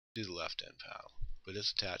do the left end panel, but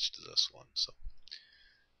it's attached to this one. So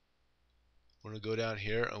we're going to go down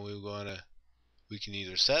here and we can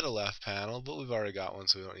either set a left panel, but we've already got one,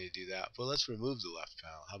 so we don't need to do that. But let's remove the left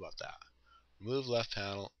panel. How about that? Remove left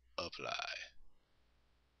panel, apply.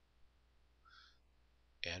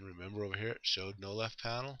 And remember over here it showed no left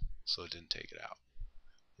panel, so it didn't take it out.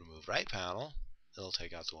 Remove right panel, it'll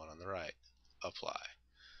take out the one on the right. Apply.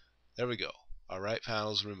 There we go. Our right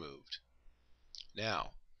panel is removed.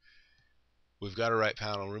 Now, we've got our right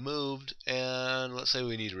panel removed, and let's say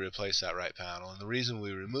we need to replace that right panel. And the reason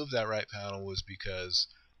we removed that right panel was because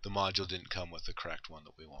the module didn't come with the correct one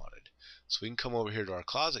that we wanted. So we can come over here to our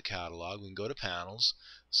closet catalog, we can go to panels,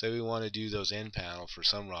 say we want to do those end panel for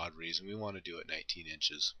some odd reason, we want to do it 19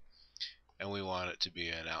 inches, and we want it to be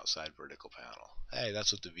an outside vertical panel. Hey,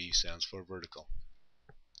 that's what the V stands for, vertical.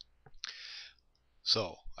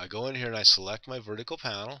 So I go in here and I select my vertical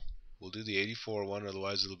panel. We'll do the 84 one,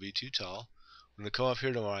 otherwise it'll be too tall. I'm going to come up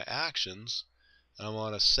here to my actions, and I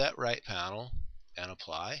want to set right panel and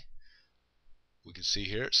apply. We can see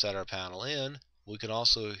here it set our panel in. We can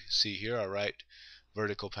also see here our right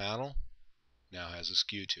vertical panel now has a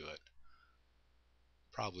skew to it.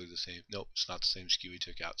 Probably the same. Nope, it's not the same skew we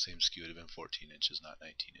took out. Same skew would have been 14 inches, not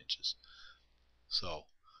 19 inches. So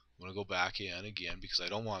I'm going to go back in again because I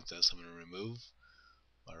don't want this. I'm going to remove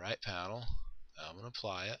my right panel. I'm going to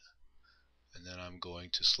apply it. And then I'm going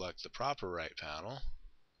to select the proper right panel.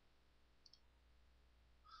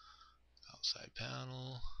 Outside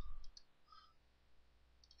panel.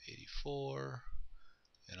 84,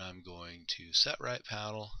 and I'm going to set right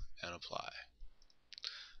panel and apply.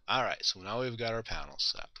 Alright, so now we've got our panel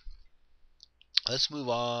set. Let's move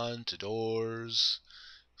on to doors.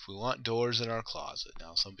 If we want doors in our closet.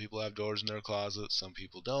 Now some people have doors in their closet, some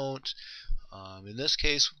people don't. In this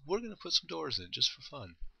case, we're going to put some doors in just for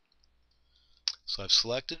fun. So I've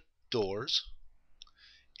selected doors,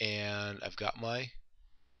 and I've got my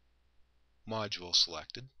module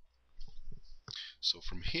selected. So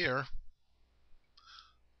from here,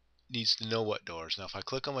 needs to know what doors. Now if I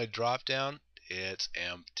click on my drop down, it's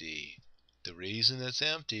empty. The reason it's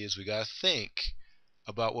empty is we got to think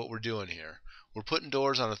about what we're doing here. We're putting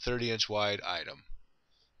doors on a 30-inch wide item.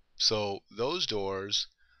 So those doors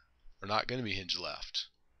are not going to be hinge left.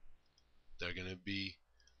 They're going to be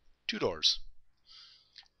two doors.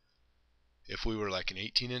 If we were like an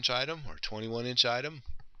 18-inch item or 21-inch item,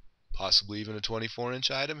 possibly even a 24-inch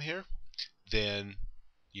item here, then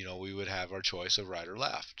we would have our choice of right or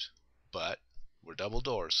left. But we're double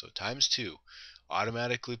doors, so times 2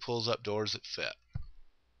 automatically pulls up doors that fit.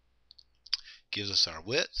 Gives us our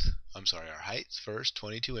height first,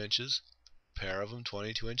 22 inches, pair of them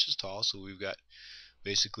 22 inches tall, so we've got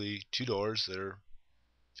basically two doors that are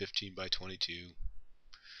 15 by 22.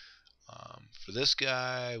 For this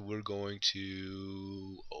guy, we're going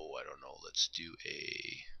to, I don't know, let's do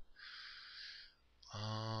a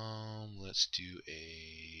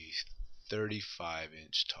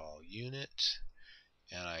 35-inch tall unit,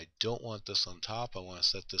 and I don't want this on top. I want to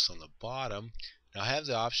set this on the bottom. Now I have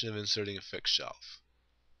the option of inserting a fixed shelf.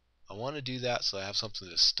 I want to do that so I have something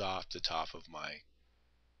to stop the top of my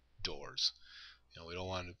doors. We don't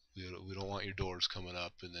want your doors coming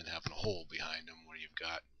up and then having a hole behind them where you've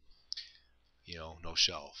got no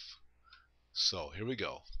shelf. So here we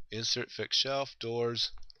go. Insert fixed shelf,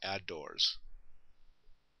 doors, add doors.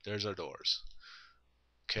 There's our doors.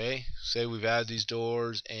 Okay, say we've added these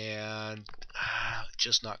doors and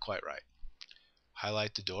just not quite right.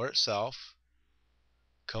 Highlight the door itself.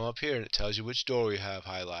 Come up here and it tells you which door we have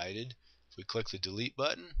highlighted. If we click the delete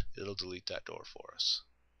button, it'll delete that door for us.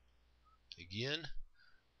 Again,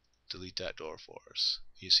 delete that door for us.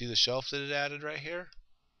 You see the shelf that it added right here?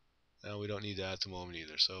 No, we don't need that at the moment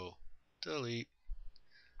either, so delete.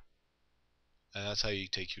 And that's how you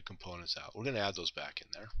take your components out. We're going to add those back in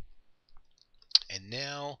there. And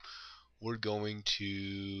now we're going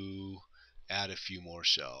to add a few more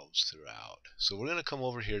shelves throughout. So we're going to come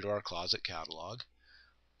over here to our closet catalog.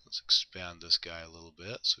 Let's expand this guy a little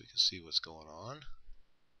bit so we can see what's going on.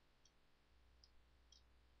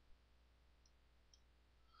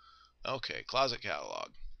 Okay, closet catalog.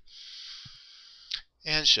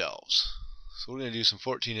 And shelves. So we're going to do some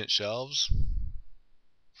 14-inch shelves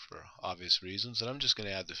for obvious reasons, and I'm just going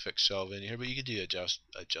to add the fixed shelf in here, but you could do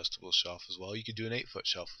adjustable shelf as well. You could do an 8-foot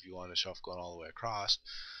shelf if you want a shelf going all the way across,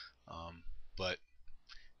 but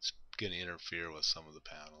it's going to interfere with some of the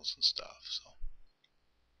panels and stuff. So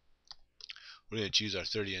we're going to choose our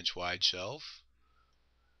 30-inch wide shelf,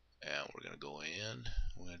 and we're going to go in,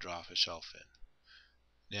 we're going to drop a shelf in.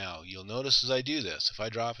 Now you'll notice as I do this, if I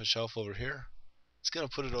drop a shelf over here, it's going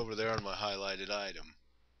to put it over there on my highlighted item.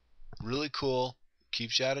 really cool.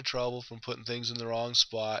 Keeps you out of trouble from putting things in the wrong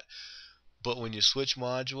spot. But when you switch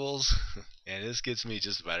modules, and this gets me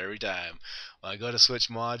just about every time, when I go to switch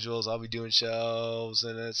modules, I'll be doing shelves,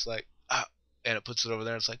 and it's like, and it puts it over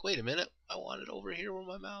there. And it's like, wait a minute, I want it over here where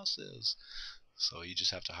my mouse is. So you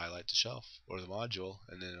just have to highlight the shelf or the module,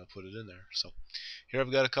 and then it'll put it in there. So here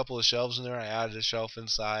I've got a couple of shelves in there. I added a shelf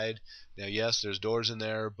inside. Now, yes, there's doors in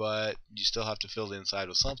there, but you still have to fill the inside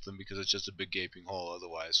with something because it's just a big gaping hole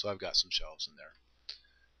otherwise. So I've got some shelves in there.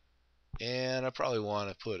 And I probably want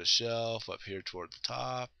to put a shelf up here toward the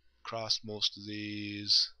top, across most of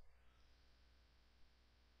these.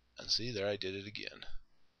 And see, there I did it again.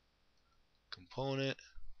 Component,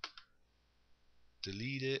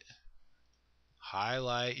 delete it,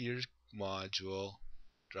 highlight your module,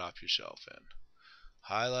 drop your shelf in.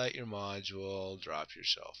 Highlight your module, drop your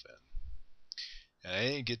shelf in. And I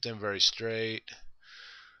didn't get them very straight.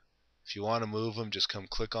 If you want to move them, just come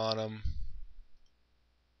click on them.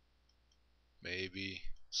 Maybe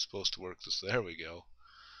it's supposed to work this. There we go.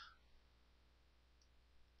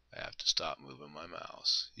 I have to stop moving my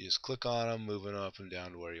mouse. You just click on them, moving up and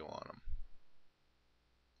down to where you want them.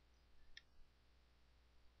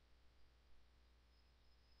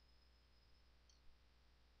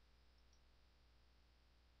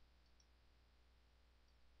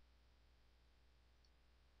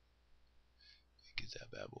 Get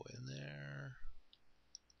that bad boy in there.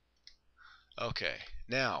 Okay,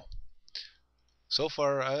 now, so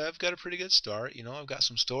far I've got a pretty good start. You know, I've got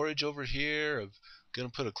some storage over here. I'm going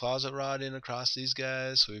to put a closet rod in across these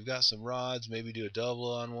guys. So we've got some rods, maybe do a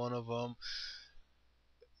double on one of them.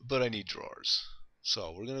 But I need drawers.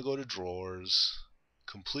 So we're going to go to drawers,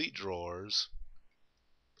 complete drawers,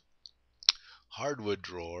 hardwood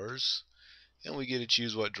drawers, and we get to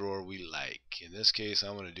choose what drawer we like. In this case,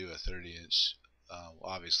 I'm going to do a 30-inch.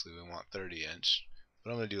 Obviously, we want 30-inch,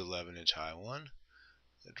 but I'm going to do 11-inch high one.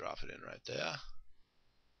 Drop it in right there.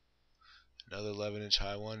 Another 11-inch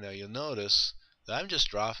high one. Now you'll notice that I'm just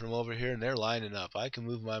dropping them over here and they're lining up. I can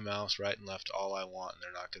move my mouse right and left all I want and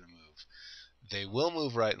they're not going to move. They will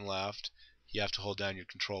move right and left. You have to hold down your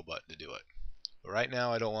control button to do it. But right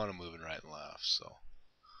now I don't want them moving right and left. So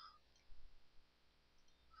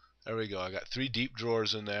there we go. I got 3 deep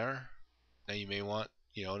drawers in there. Now you may want,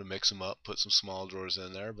 to mix them up, put some small drawers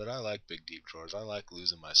in there, but I like big deep drawers. I like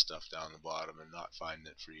losing my stuff down the bottom and not finding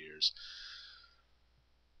it for years.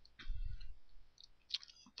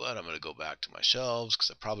 But I'm going to go back to my shelves because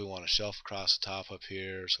I probably want a shelf across the top up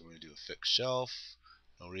here. So I'm going to do a fixed shelf.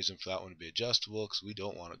 No reason for that one to be adjustable because we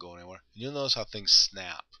don't want it going anywhere. And you'll notice how things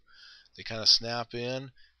snap. They kind of snap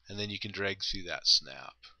in and then you can drag through that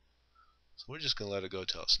snap. So we're just going to let it go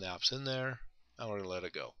till it snaps in there. Now we're going to let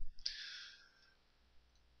it go.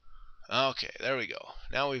 Okay, there we go.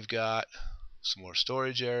 Now we've got some more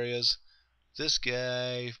storage areas. This guy,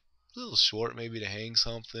 a little short maybe to hang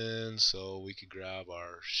something, so we could grab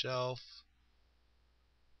our shelf,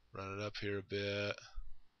 run it up here a bit,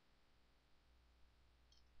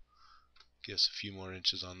 give us a few more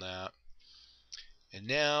inches on that. And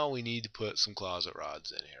now we need to put some closet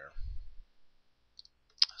rods in here.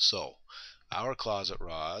 So our closet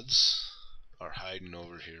rods are hiding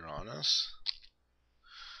over here on us.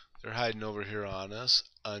 They're hiding over here on us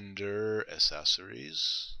under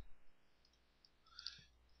accessories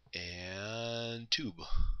and tube.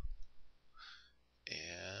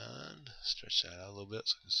 And stretch that out a little bit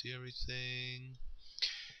so I can see everything.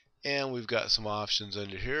 And we've got some options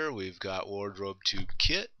under here. We've got wardrobe tube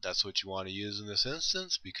kit. That's what you want to use in this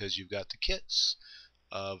instance because you've got the kits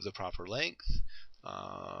of the proper length.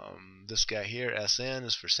 This guy here, SN,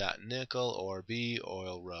 is for satin nickel, or B,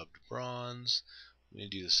 oil rubbed bronze. I'm going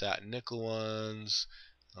to do the satin nickel ones.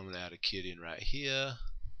 I'm going to add a kit in right here.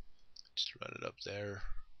 Just run it up there.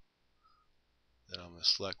 Then I'm going to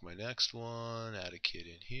select my next one, add a kit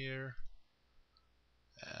in here.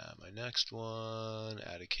 Add my next one,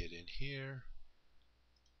 add a kit in here.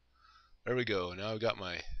 There we go. Now I've got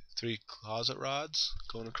my 3 closet rods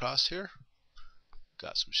going across here.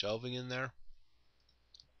 Got some shelving in there.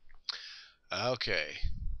 Okay,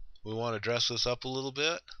 we want to dress this up a little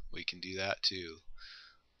bit. We can do that too.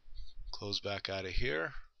 Close back out of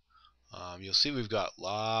here. You'll see we've got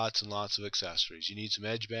lots and lots of accessories. You need some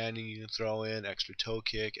edge banding you can throw in, extra toe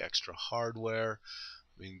kick, extra hardware.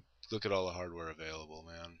 I mean, look at all the hardware available,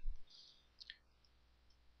 man.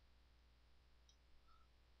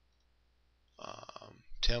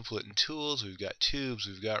 Template and tools, we've got tubes,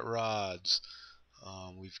 we've got rods,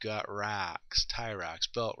 we've got racks, tie racks,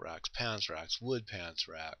 belt racks, pants racks, wood pants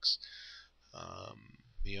racks.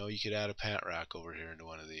 You could add a pant rack over here into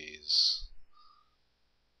one of these.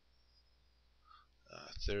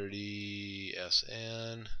 30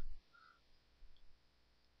 SN.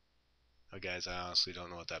 Oh, guys, I honestly don't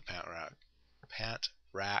know what that pant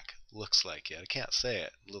rack looks like yet. I can't say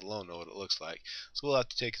it, let alone know what it looks like. So we'll have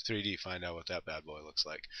to take a 3D, find out what that bad boy looks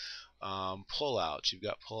like. Pull-outs. You've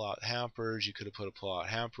got pull-out hampers. You could have put a pull-out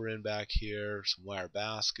hamper in back here. Some wire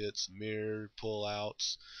baskets, mirror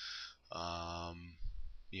pull-outs.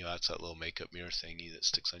 That's that little makeup mirror thingy that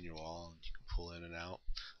sticks on your wall and you can pull in and out.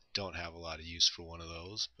 Don't have a lot of use for one of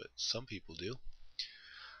those, but some people do.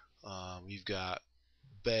 You've got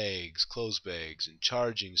bags, clothes bags, and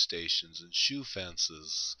charging stations, and shoe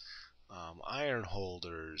fences, iron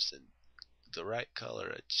holders, and the right color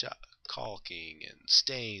of caulking, and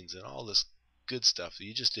stains, and all this good stuff that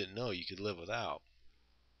you just didn't know you could live without.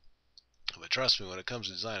 But trust me, when it comes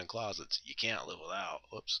to designing closets, you can't live without.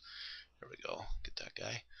 Whoops. There we go. Get that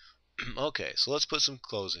guy. Okay, so let's put some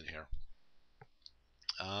clothes in here.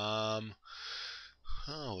 Oh,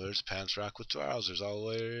 there's a pants rack with trousers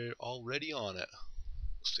already on it.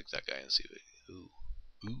 We'll stick that guy and see what. Ooh.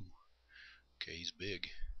 Okay, he's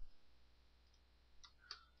big.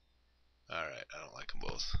 Alright, I don't like them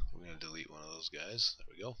both. We're going to delete one of those guys. There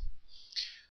we go.